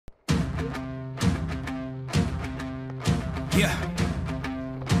Yeah.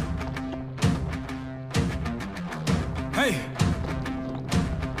 Hey.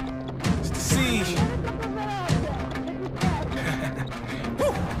 It's the siege.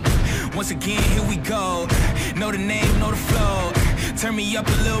 Once again, here we go. Know the name, know the flow. Turn me up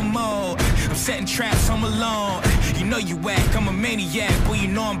a little more. I'm setting traps, I'm alone. You know you whack, I'm a maniac. Boy, you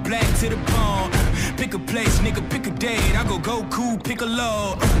know I'm black to the bone. Pick a place, nigga, pick a date. I go cool, pick a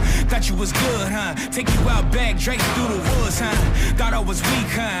load. Thought you was good, huh? Take you out back, Drake through the woods, huh? Thought I was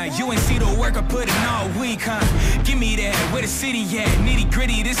weak, huh? You ain't see the work I put in all week, huh? Give me that, where the city at? Nitty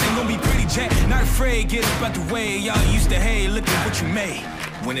gritty, this ain't gonna be pretty, Jack. Not afraid, get up out the way. Y'all used to hate, look at what you made.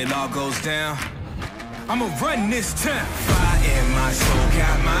 When it all goes down, I'ma run this town. Fire in my soul,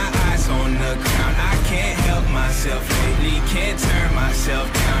 got my eyes on the ground. I can't help myself lately, can't turn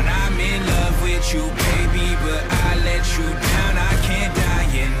myself down. I'm in love with you, baby, but I let you down. I can't die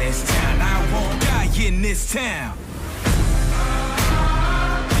in this town, I won't die in this town.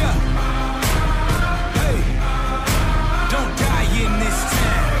 Yeah. Hey, don't die in this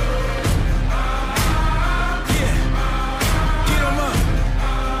town. Yeah, get 'em up.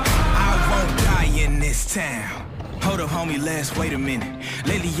 I won't die in this town. Hold up, homie, wait a minute.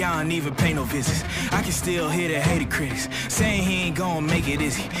 Lately, I don't even pay no visits. I can still hear the hated critics saying he ain't gonna make it,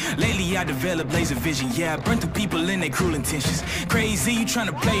 is he? Lately, I developed laser vision. Yeah, I burnt through people in their cruel intentions. Crazy, you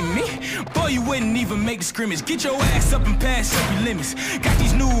tryna play me? Boy, you wouldn't even make the scrimmage. Get your ass up and pass up your limits. Got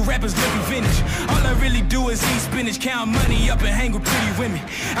these new rappers looking vintage. All I really do is eat spinach, count money up and hang with pretty women.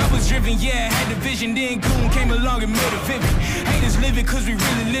 I was driven, yeah, I had the vision. Then Goon came along and made it vivid. Haters living cause we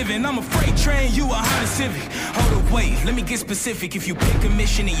really living. I'm a freight train, you a Honda Civic. Hold up, wait, let me get specific. If you pick a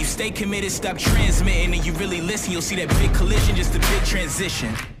mission and you stay committed, stop transmitting, and you really listen, you'll see that big collision, just a big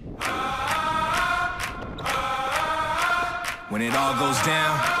transition. When it all goes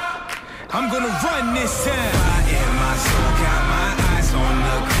down, I'm gonna run this town. Fire in my soul, got my eyes on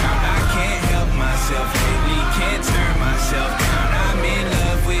the ground. I can't help myself lately, can't turn myself down. I'm in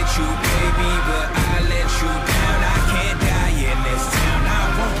love with you, baby, but I let you down. I can't die in this town, I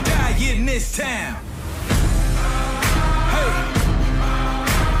won't die in this town. Hey.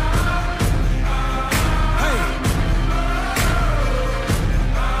 Hey.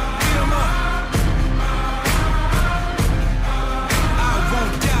 Get 'em up. I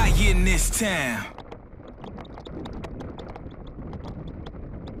won't die in this town.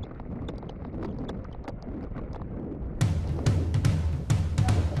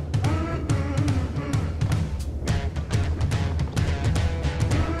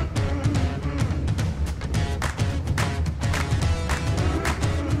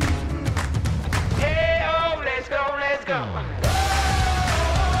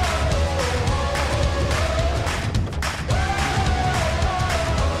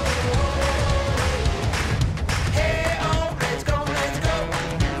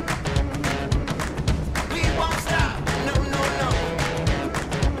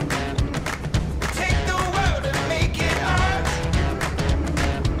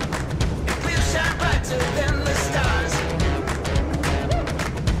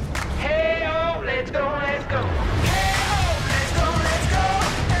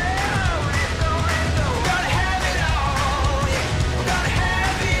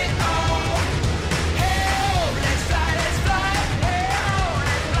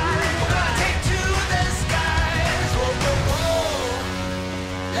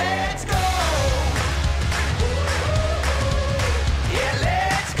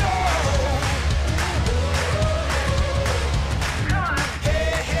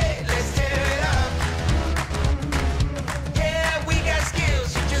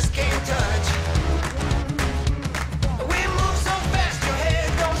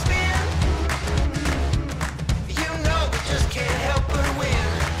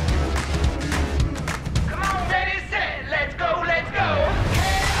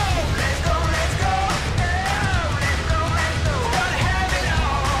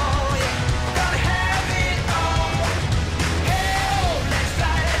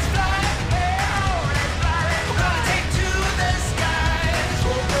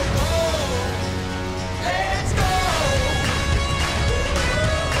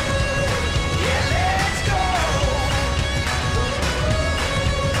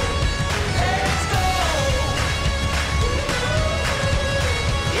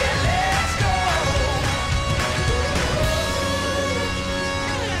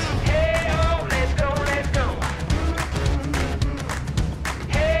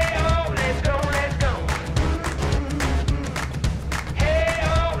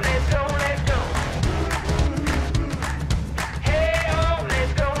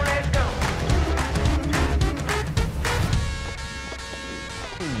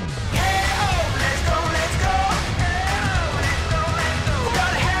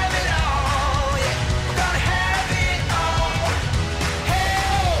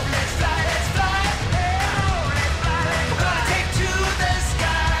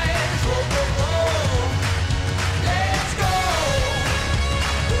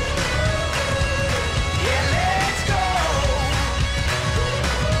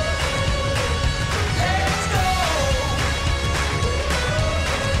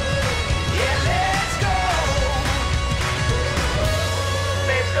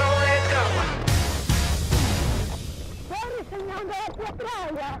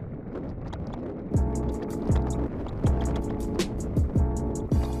 that.